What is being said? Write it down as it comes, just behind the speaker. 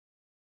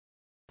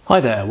Hi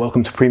there,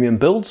 welcome to Premium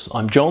Builds.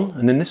 I'm John,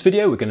 and in this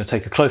video we're going to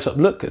take a close-up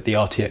look at the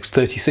RTX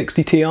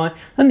 3060 Ti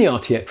and the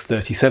RTX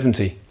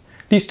 3070.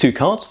 These two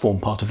cards form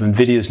part of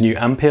Nvidia's new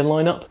Ampere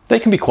lineup. They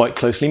can be quite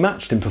closely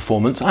matched in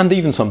performance and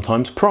even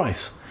sometimes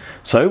price.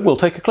 So we'll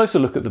take a closer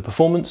look at the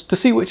performance to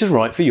see which is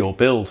right for your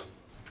build.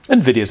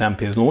 Nvidia's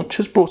Ampere launch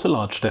has brought a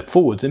large step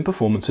forwards in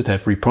performance at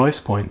every price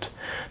point.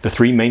 The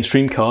three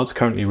mainstream cards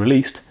currently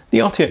released, the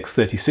RTX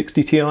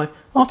 3060 Ti,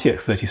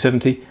 RTX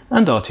 3070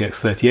 and RTX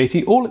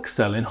 3080 all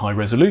excel in high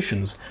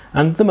resolutions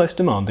and the most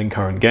demanding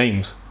current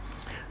games.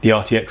 The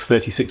RTX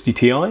 3060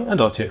 Ti and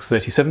RTX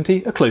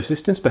 3070 are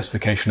closest in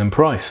specification and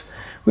price,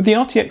 with the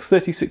RTX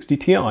 3060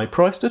 Ti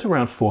priced at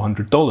around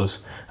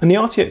 $400 and the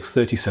RTX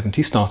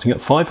 3070 starting at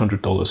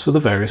 $500 for the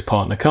various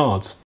partner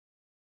cards.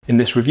 In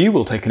this review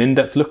we'll take an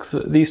in-depth look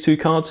at these two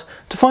cards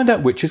to find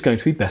out which is going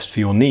to be best for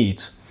your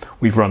needs.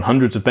 We've run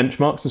hundreds of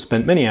benchmarks and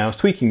spent many hours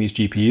tweaking these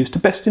GPUs to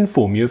best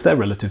inform you of their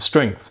relative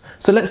strengths,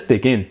 so let's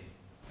dig in.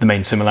 The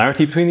main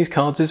similarity between these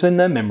cards is in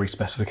their memory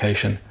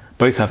specification.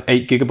 Both have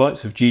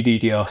 8GB of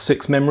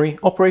GDDR6 memory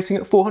operating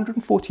at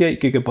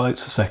 448GB a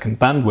second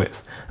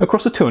bandwidth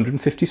across a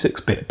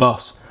 256-bit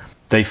bus.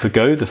 They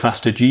forgo the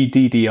faster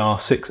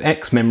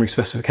GDDR6X memory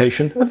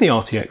specification of the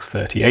RTX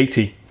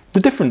 3080. The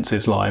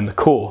differences lie in the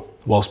core.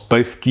 Whilst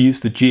both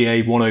use the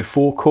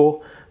GA104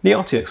 core, the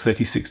RTX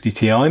 3060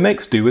 Ti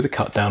makes do with a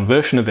cut-down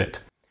version of it.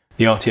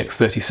 The RTX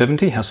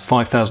 3070 has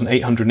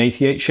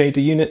 5888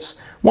 shader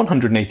units,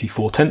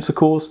 184 tensor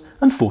cores,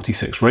 and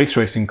 46 ray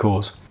tracing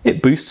cores.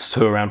 It boosts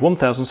to around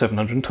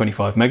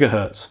 1725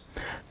 MHz.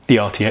 The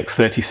RTX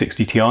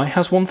 3060 Ti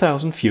has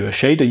 1000 fewer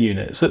shader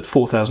units at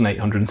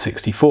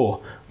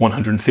 4864,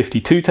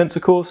 152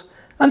 tensor cores,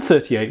 and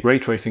 38 ray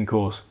tracing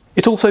cores.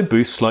 It also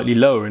boosts slightly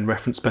lower in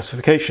reference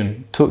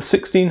specification to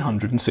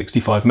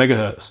 1665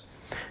 MHz.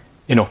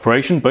 In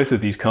operation, both of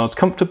these cards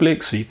comfortably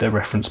exceed their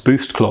reference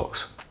boost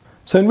clocks.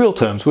 So in real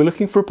terms, we're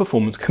looking for a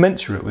performance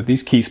commensurate with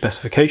these key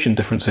specification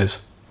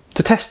differences.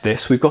 To test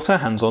this, we've got our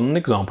hands on an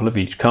example of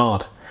each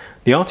card.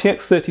 The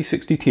RTX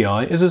 3060 Ti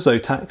is a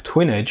Zotac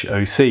Twin Edge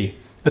OC,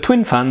 a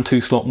twin-fan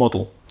 2-slot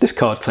model. This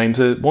card claims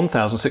a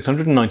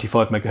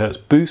 1695 MHz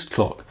boost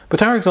clock,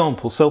 but our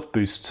example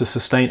self-boosts to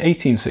sustain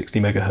 1860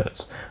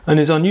 MHz, and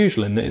is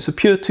unusual in that it's a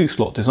pure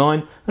 2-slot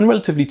design and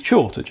relatively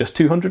short at just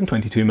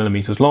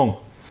 222mm long.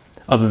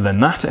 Other than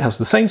that, it has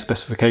the same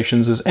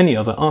specifications as any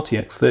other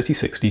RTX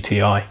 3060 Ti.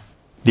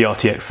 The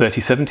RTX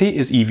 3070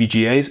 is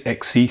EVGA's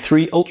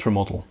XC3 Ultra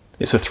model.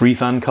 It's a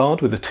 3-fan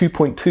card with a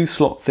 2.2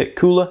 slot thick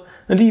cooler,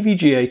 and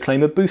EVGA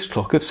claim a boost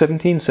clock of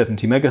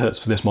 1770 MHz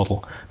for this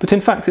model, but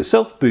in fact it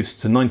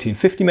self-boosts to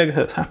 1950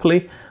 MHz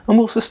happily and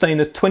will sustain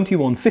a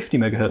 2150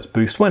 MHz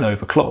boost when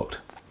overclocked.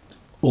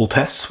 All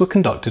tests were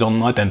conducted on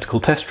an identical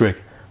test rig.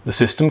 The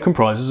system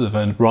comprises of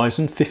a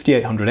Ryzen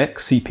 5800X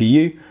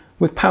CPU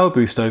with Power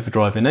Boost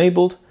Overdrive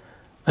enabled,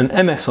 an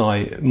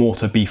MSI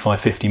Mortar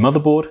B550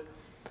 motherboard,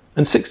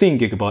 and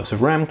 16GB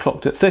of RAM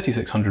clocked at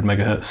 3600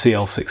 MHz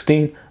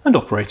CL16 and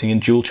operating in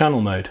dual channel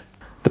mode.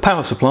 The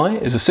power supply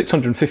is a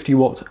 650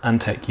 watt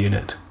Antec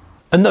unit.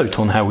 A note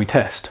on how we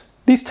test.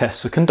 These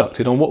tests are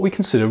conducted on what we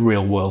consider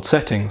real-world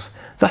settings,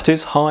 that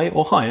is high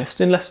or highest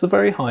unless the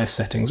very highest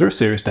settings are a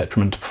serious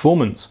detriment to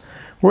performance.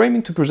 We're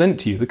aiming to present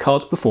to you the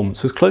card's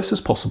performance as close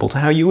as possible to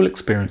how you will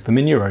experience them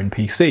in your own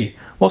PC,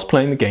 whilst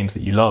playing the games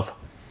that you love.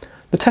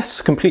 The tests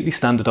are completely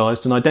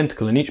standardised and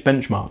identical in each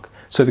benchmark,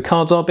 so the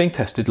cards are being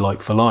tested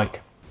like for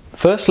like.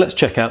 First, let's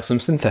check out some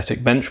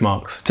synthetic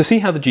benchmarks to see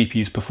how the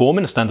GPUs perform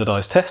in a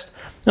standardised test,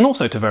 and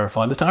also to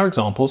verify that our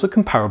examples are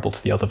comparable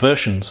to the other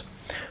versions.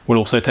 We'll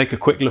also take a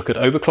quick look at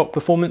overclock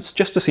performance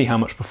just to see how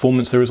much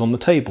performance there is on the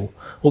table,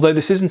 although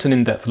this isn't an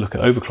in-depth look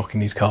at overclocking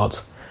these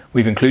cards.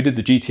 We've included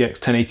the GTX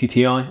 1080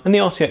 Ti and the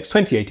RTX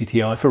 2080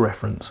 Ti for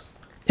reference.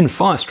 In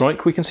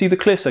Firestrike we can see the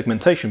clear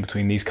segmentation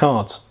between these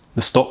cards.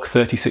 The stock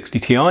 3060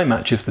 Ti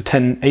matches the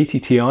 1080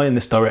 Ti in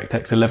this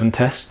DirectX 11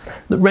 test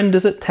that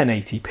renders at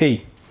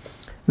 1080p.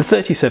 The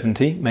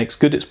 3070 makes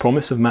good its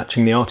promise of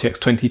matching the RTX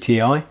 20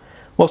 Ti,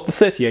 whilst the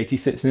 3080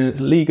 sits in a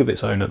league of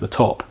its own at the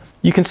top.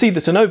 You can see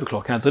that an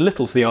overclock adds a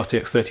little to the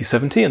RTX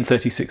 3070 and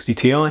 3060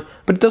 Ti,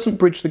 but it doesn't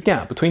bridge the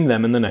gap between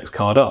them and the next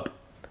card up.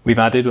 We've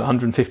added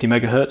 150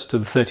 MHz to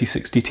the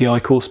 3060 Ti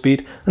core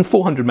speed and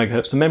 400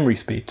 MHz to memory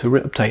speed to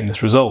obtain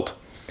this result.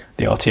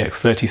 The RTX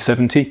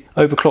 3070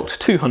 overclocked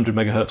 200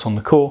 MHz on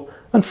the core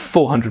and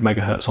 400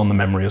 MHz on the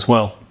memory as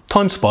well.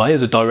 TimeSpy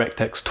is a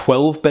DirectX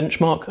 12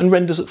 benchmark and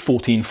renders at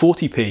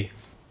 1440p.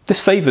 This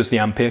favours the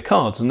Ampere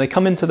cards and they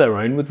come into their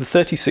own with the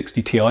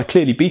 3060 Ti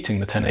clearly beating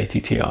the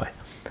 1080 Ti.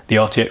 The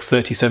RTX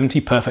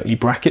 3070 perfectly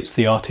brackets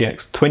the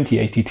RTX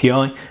 2080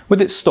 Ti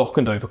with its stock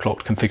and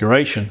overclocked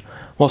configuration,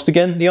 whilst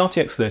again the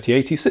RTX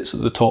 3080 sits at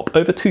the top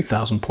over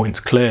 2000 points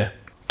clear.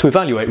 To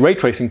evaluate ray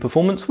tracing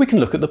performance we can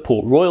look at the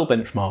Port Royal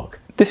benchmark.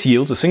 This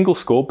yields a single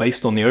score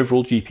based on the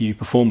overall GPU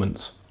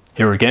performance.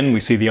 Here again we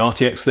see the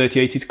RTX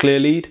 3080's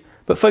clear lead,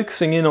 but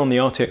focusing in on the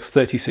RTX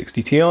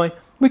 3060 Ti,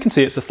 we can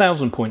see it's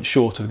 1000 points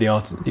short of the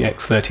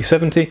RTX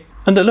 3070,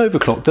 and an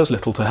overclock does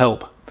little to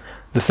help.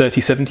 The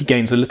 3070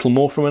 gains a little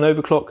more from an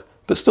overclock,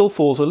 but still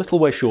falls a little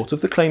way short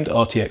of the claimed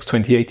RTX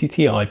 2080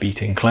 Ti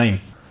beating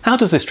claim. How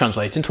does this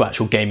translate into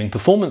actual gaming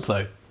performance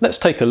though? Let's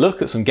take a look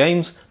at some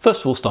games,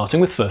 first of all starting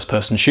with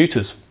first-person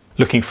shooters.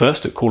 Looking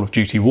first at Call of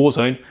Duty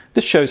Warzone,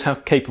 this shows how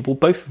capable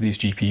both of these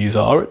GPUs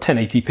are at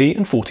 1080p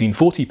and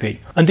 1440p,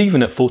 and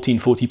even at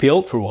 1440p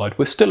ultrawide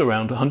we're still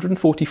around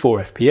 144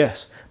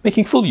 FPS,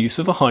 making full use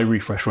of a high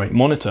refresh rate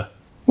monitor.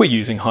 We're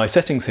using high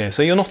settings here,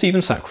 so you're not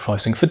even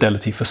sacrificing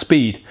fidelity for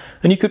speed,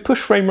 and you could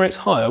push frame rates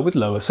higher with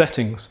lower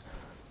settings.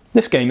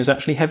 This game is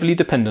actually heavily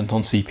dependent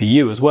on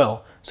CPU as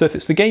well, so if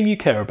it's the game you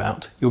care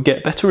about, you'll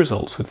get better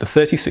results with the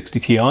 3060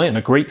 Ti and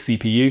a great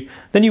CPU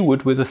than you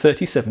would with a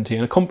 3070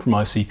 and a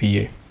compromised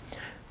CPU.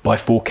 By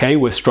 4K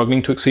we're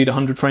struggling to exceed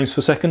 100 frames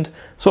per second,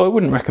 so I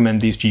wouldn't recommend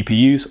these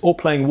GPUs or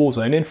playing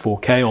Warzone in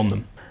 4K on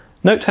them.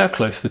 Note how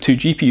close the two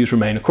GPUs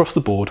remain across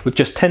the board, with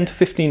just 10 to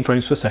 15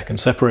 frames per second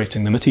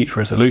separating them at each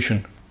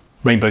resolution.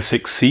 Rainbow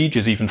Six Siege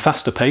is even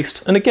faster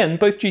paced, and again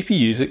both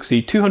GPUs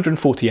exceed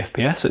 240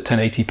 FPS at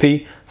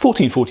 1080p,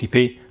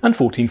 1440p and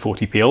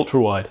 1440p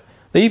ultrawide.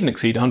 They even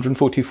exceed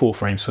 144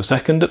 frames per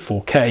second at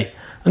 4K,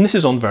 and this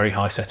is on very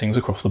high settings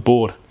across the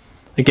board.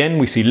 Again,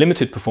 we see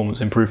limited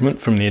performance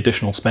improvement from the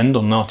additional spend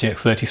on an RTX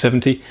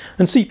 3070,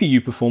 and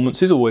CPU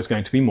performance is always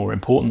going to be more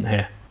important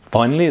here.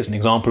 Finally, as an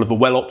example of a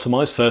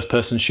well-optimised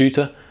first-person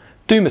shooter,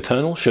 Doom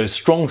Eternal shows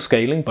strong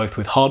scaling both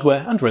with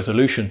hardware and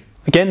resolution.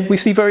 Again, we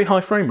see very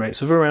high frame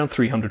rates of around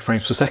 300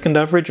 frames per second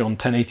average on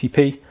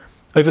 1080p,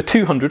 over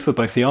 200 for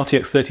both the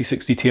RTX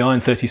 3060 Ti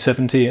and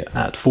 3070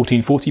 at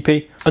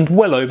 1440p, and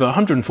well over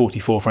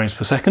 144 frames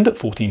per second at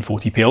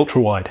 1440p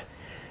ultrawide.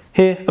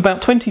 Here,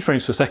 about 20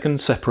 frames per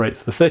second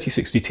separates the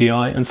 3060 Ti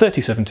and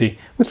 3070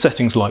 with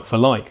settings like for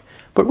like,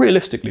 but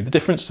realistically the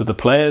difference to the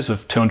players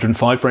of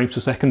 205 frames per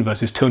second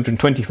versus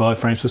 225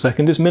 frames per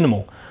second is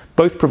minimal.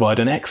 Both provide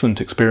an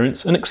excellent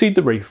experience and exceed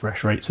the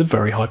refresh rates of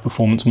very high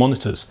performance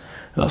monitors.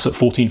 That's at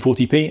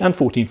 1440p and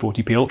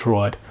 1440p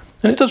ultrawide,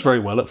 and it does very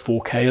well at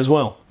 4K as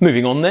well.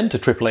 Moving on then to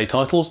AAA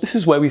titles, this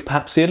is where we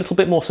perhaps see a little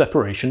bit more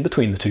separation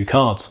between the two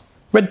cards.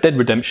 Red Dead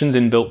Redemption's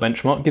inbuilt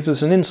benchmark gives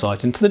us an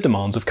insight into the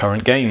demands of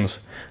current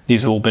games.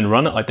 These have all been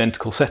run at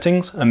identical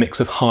settings, a mix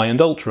of high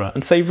and ultra,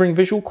 and favouring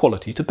visual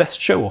quality to best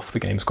show off the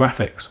game's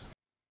graphics.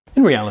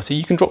 In reality,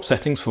 you can drop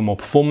settings for more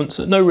performance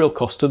at no real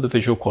cost to the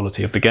visual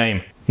quality of the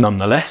game.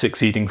 Nonetheless,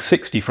 exceeding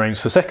 60 frames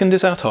per second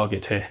is our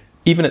target here.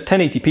 Even at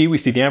 1080p we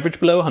see the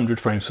average below 100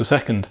 frames per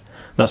second.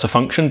 That's a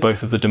function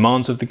both of the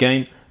demands of the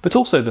game, but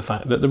also the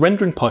fact that the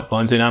rendering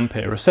pipelines in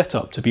Ampere are set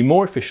up to be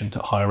more efficient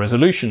at higher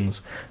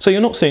resolutions, so you're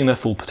not seeing their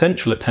full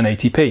potential at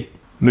 1080p.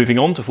 Moving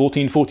on to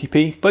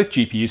 1440p, both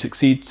GPUs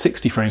exceed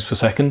 60 frames per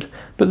second,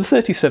 but the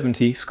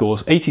 3070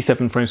 scores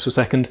 87 frames per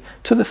second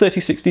to the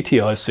 3060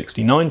 Ti's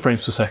 69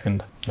 frames per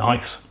second.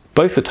 Nice.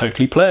 Both are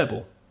totally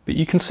playable, but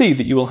you can see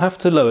that you will have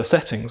to lower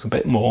settings a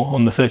bit more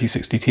on the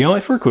 3060 Ti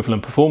for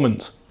equivalent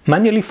performance.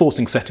 Manually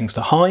forcing settings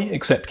to high,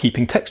 except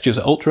keeping textures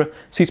at ultra,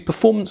 sees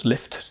performance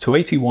lift to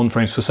 81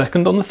 frames per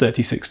second on the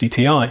 3060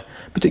 Ti,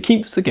 but it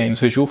keeps the game's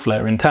visual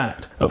flair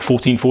intact. At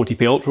 1440p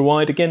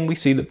ultrawide, again we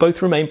see that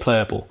both remain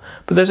playable,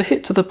 but there's a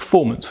hit to the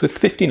performance with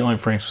 59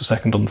 frames per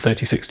second on the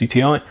 3060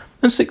 Ti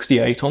and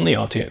 68 on the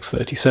RTX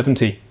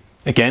 3070.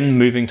 Again,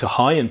 moving to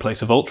high in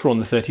place of ultra on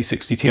the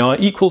 3060 Ti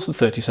equals the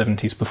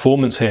 3070's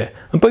performance here,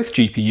 and both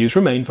GPUs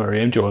remain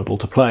very enjoyable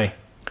to play.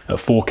 At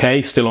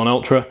 4K, still on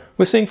ultra,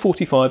 we're seeing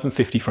 45 and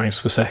 50 frames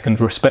per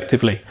second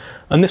respectively,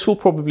 and this will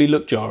probably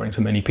look jarring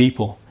to many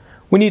people.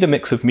 We need a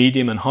mix of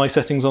medium and high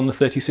settings on the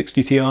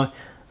 3060 Ti,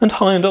 and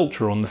high and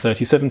ultra on the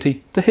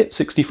 3070 to hit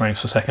 60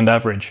 frames per second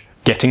average.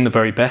 Getting the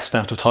very best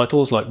out of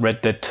titles like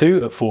Red Dead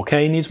 2 at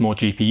 4K needs more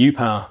GPU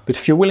power, but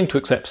if you're willing to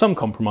accept some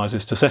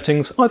compromises to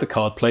settings, either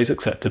card plays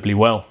acceptably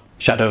well.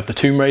 Shadow of the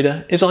Tomb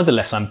Raider is either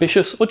less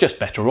ambitious or just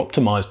better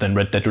optimised than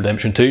Red Dead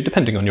Redemption 2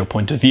 depending on your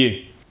point of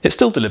view. It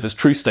still delivers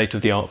true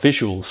state-of-the-art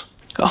visuals.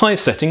 At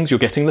highest settings you're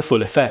getting the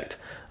full effect,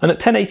 and at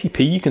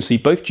 1080p you can see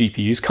both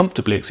GPUs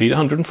comfortably exceed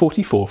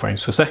 144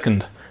 frames per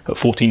second. At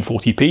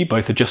 1440p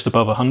both are just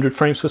above 100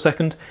 frames per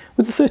second,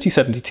 with the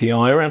 3070 Ti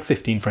around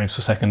 15 frames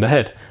per second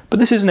ahead, but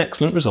this is an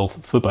excellent result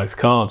for both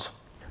cards.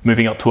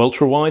 Moving up to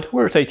ultra-wide,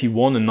 we're at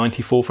 81 and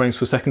 94 frames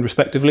per second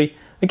respectively,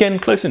 again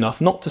close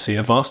enough not to see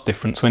a vast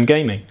difference when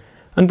gaming,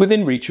 and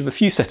within reach of a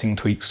few setting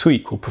tweaks to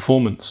equal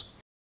performance.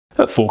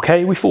 At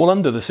 4K we fall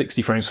under the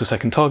 60 frames per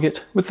second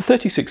target, with the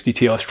 3060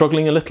 Ti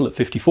struggling a little at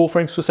 54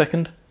 frames per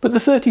second, but the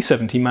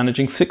 3070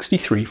 managing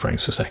 63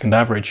 frames per second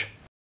average.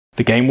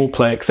 The game will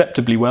play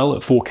acceptably well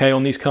at 4K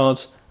on these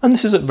cards, and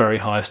this is at very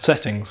highest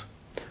settings.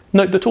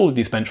 Note that all of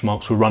these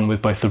benchmarks will run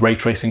with both the ray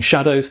tracing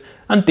shadows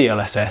and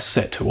DLSS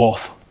set to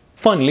off.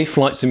 Finally,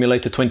 Flight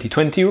Simulator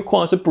 2020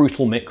 requires a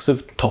brutal mix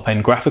of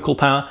top-end graphical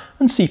power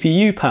and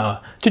CPU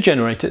power to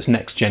generate its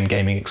next-gen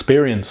gaming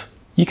experience.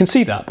 You can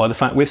see that by the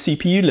fact we're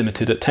CPU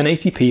limited at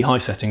 1080p high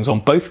settings on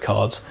both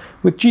cards,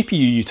 with GPU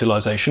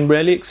utilisation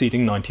rarely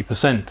exceeding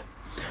 90%.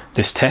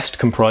 This test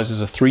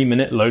comprises a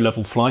 3-minute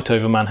low-level flight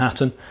over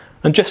Manhattan,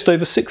 and just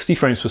over 60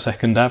 frames per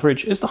second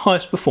average is the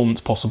highest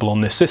performance possible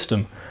on this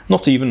system.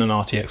 Not even an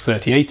RTX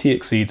 3080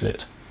 exceeds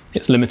it.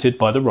 It's limited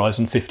by the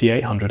Ryzen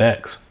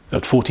 5800X.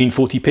 At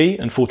 1440p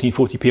and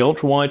 1440p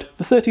ultrawide,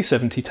 the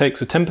 3070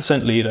 takes a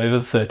 10% lead over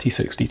the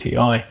 3060 Ti,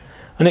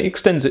 and it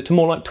extends it to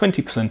more like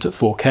 20% at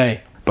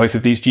 4K. Both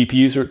of these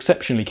GPUs are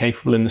exceptionally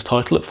capable in this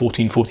title at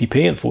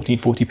 1440p and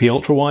 1440p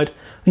ultrawide,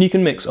 and you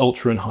can mix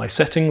ultra and high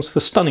settings for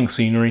stunning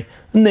scenery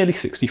and nearly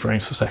 60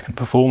 frames per second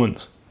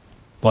performance.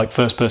 Like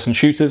first-person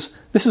shooters,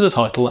 this is a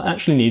title that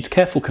actually needs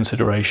careful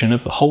consideration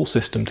of the whole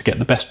system to get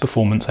the best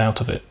performance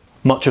out of it.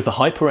 Much of the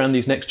hype around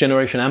these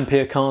next-generation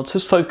Ampere cards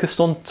has focused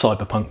on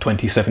Cyberpunk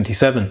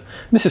 2077.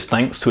 This is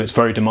thanks to its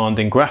very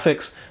demanding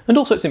graphics, and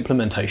also its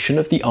implementation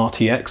of the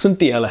RTX and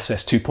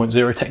DLSS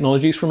 2.0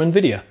 technologies from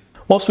Nvidia.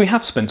 Whilst we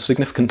have spent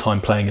significant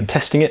time playing and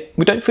testing it,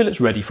 we don't feel it's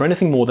ready for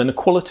anything more than a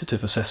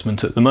qualitative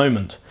assessment at the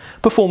moment.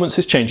 Performance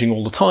is changing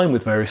all the time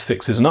with various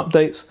fixes and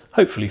updates,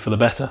 hopefully for the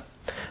better.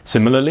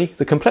 Similarly,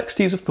 the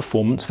complexities of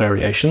performance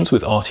variations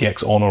with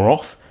RTX on or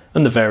off,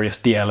 and the various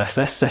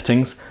DLSS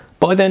settings,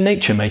 by their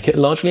nature make it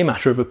largely a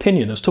matter of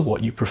opinion as to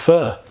what you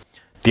prefer.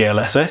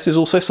 DLSS is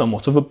also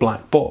somewhat of a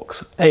black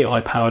box.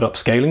 AI-powered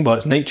upscaling by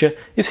its nature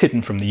is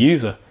hidden from the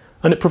user,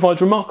 and it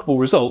provides remarkable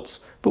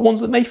results, but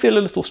ones that may feel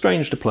a little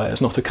strange to players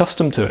not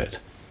accustomed to it.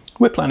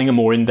 We're planning a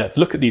more in-depth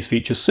look at these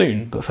features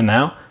soon, but for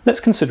now,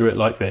 let's consider it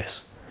like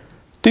this.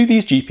 Do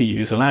these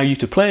GPUs allow you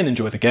to play and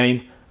enjoy the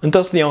game, and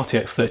does the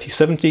RTX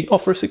 3070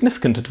 offer a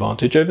significant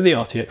advantage over the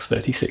RTX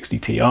 3060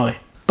 Ti?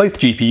 Both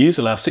GPUs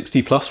allow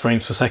 60 plus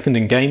frames per second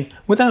in game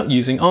without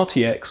using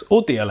RTX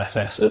or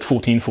DLSS at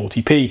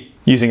 1440p.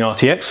 Using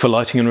RTX for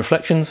lighting and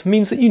reflections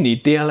means that you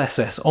need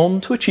DLSS on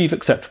to achieve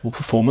acceptable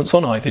performance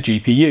on either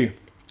GPU.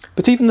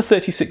 But even the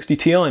 3060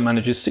 Ti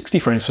manages 60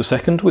 frames per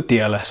second with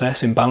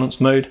DLSS in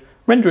balanced mode,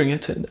 rendering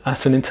it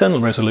at an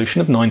internal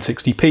resolution of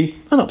 960p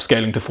and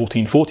upscaling to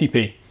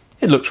 1440p.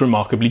 It looks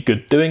remarkably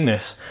good doing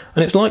this,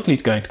 and it's likely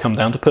going to come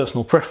down to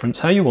personal preference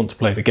how you want to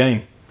play the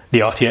game. The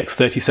RTX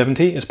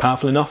 3070 is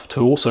powerful enough to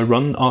also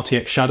run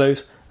RTX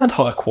shadows and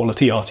higher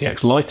quality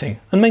RTX lighting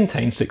and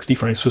maintain 60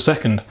 frames per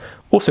second,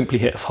 or simply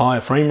hit higher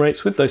frame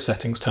rates with those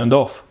settings turned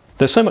off.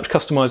 There's so much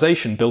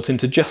customization built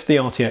into just the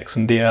RTX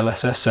and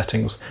DLSS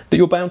settings that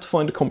you're bound to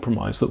find a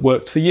compromise that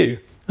works for you,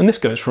 and this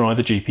goes for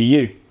either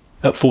GPU.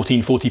 At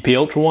 1440p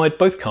ultrawide,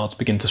 both cards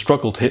begin to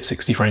struggle to hit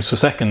 60 frames per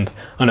second,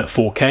 and at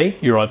 4K,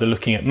 you're either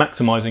looking at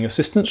maximising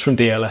assistance from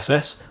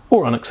DLSS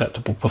or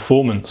unacceptable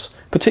performance,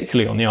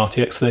 particularly on the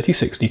RTX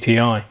 3060 Ti.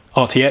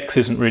 RTX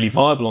isn't really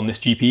viable on this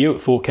GPU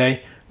at 4K,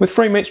 with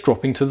frame rates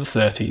dropping to the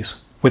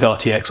 30s. With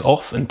RTX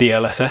off and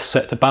DLSS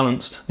set to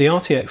balanced, the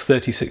RTX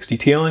 3060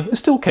 Ti is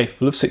still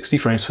capable of 60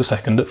 frames per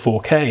second at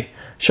 4K,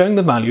 showing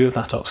the value of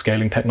that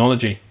upscaling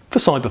technology. For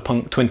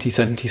Cyberpunk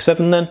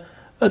 2077 then,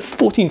 at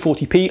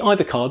 1440p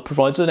either card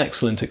provides an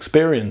excellent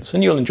experience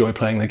and you'll enjoy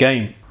playing the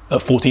game.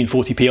 At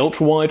 1440p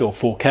ultrawide or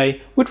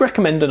 4K, we'd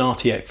recommend an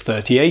RTX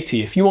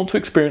 3080 if you want to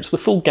experience the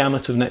full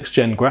gamut of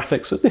next-gen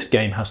graphics that this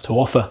game has to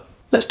offer.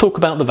 Let's talk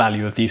about the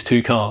value of these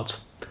two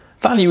cards.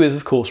 Value is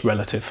of course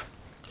relative.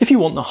 If you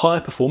want the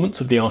higher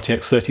performance of the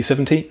RTX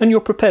 3070 and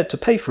you're prepared to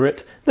pay for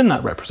it, then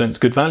that represents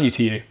good value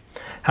to you.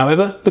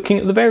 However, looking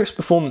at the various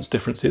performance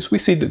differences, we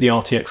see that the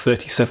RTX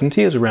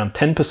 3070 is around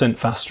 10%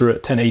 faster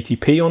at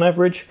 1080p on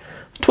average,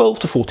 12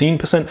 to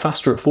 14%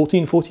 faster at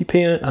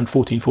 1440p and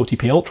 1440p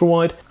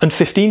ultrawide, and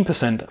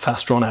 15%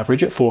 faster on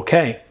average at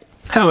 4K.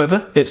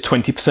 However, it's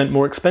 20%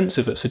 more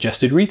expensive at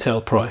suggested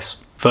retail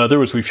price.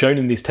 Further, as we've shown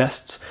in these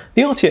tests,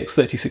 the RTX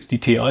 3060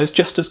 Ti is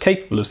just as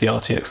capable as the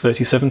RTX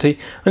 3070,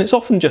 and it's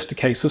often just a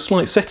case of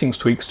slight settings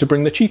tweaks to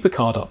bring the cheaper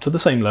card up to the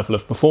same level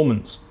of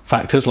performance.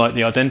 Factors like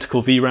the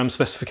identical VRAM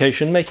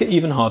specification make it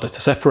even harder to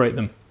separate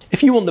them.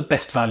 If you want the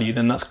best value,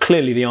 then that's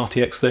clearly the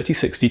RTX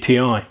 3060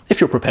 Ti.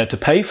 If you're prepared to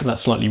pay for that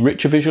slightly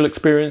richer visual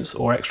experience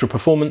or extra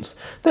performance,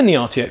 then the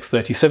RTX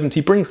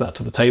 3070 brings that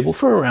to the table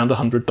for around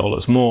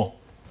 $100 more.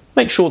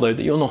 Make sure though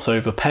that you're not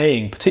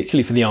overpaying,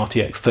 particularly for the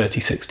RTX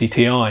 3060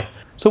 Ti.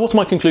 So what are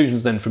my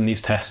conclusions then from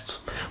these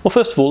tests? Well,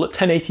 first of all, at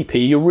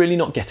 1080p you're really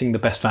not getting the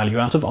best value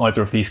out of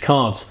either of these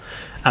cards.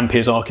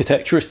 Ampere's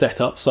architecture is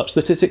set up such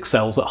that it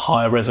excels at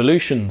higher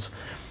resolutions.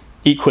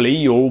 Equally,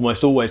 you're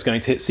almost always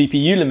going to hit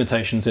CPU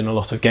limitations in a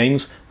lot of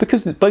games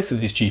because both of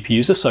these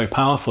GPUs are so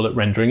powerful at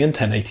rendering in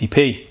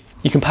 1080p.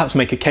 You can perhaps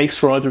make a case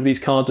for either of these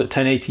cards at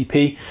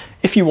 1080p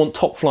if you want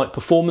top-flight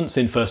performance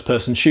in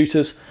first-person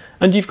shooters,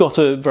 and you've got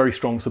a very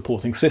strong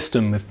supporting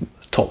system with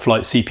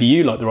top-flight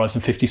CPU like the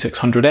Ryzen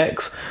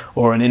 5600X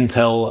or an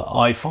Intel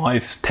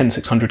i5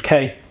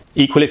 10600K.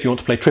 Equally, if you want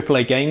to play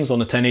AAA games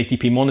on a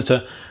 1080p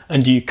monitor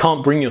and you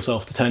can't bring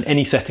yourself to turn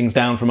any settings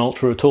down from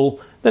Ultra at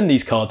all, then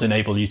these cards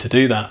enable you to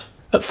do that.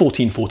 At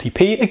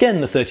 1440p,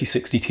 again the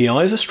 3060 Ti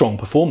is a strong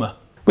performer,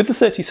 with the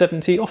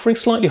 3070 offering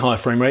slightly higher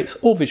frame rates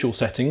or visual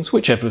settings,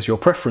 whichever is your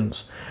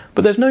preference.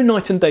 But there's no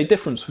night and day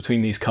difference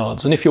between these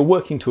cards, and if you're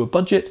working to a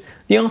budget,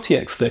 the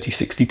RTX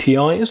 3060 Ti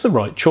is the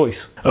right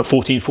choice. At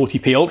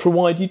 1440p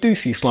ultrawide, you do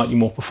see slightly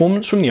more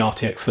performance from the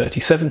RTX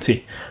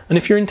 3070, and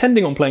if you're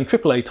intending on playing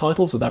AAA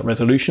titles at that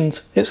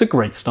resolutions, it's a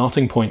great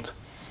starting point.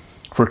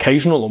 For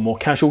occasional or more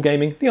casual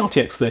gaming, the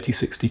RTX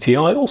 3060 Ti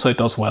also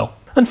does well.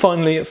 And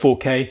finally, at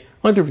 4K,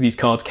 either of these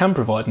cards can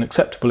provide an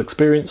acceptable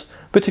experience,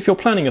 but if you're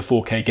planning a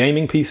 4K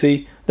gaming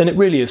PC, then it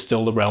really is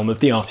still the realm of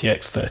the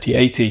RTX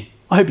 3080.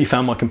 I hope you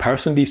found my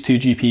comparison of these two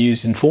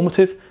GPUs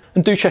informative,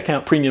 and do check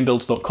out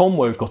premiumbuilds.com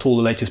where we've got all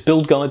the latest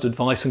build guides,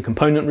 advice and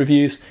component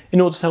reviews in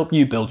order to help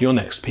you build your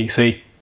next PC.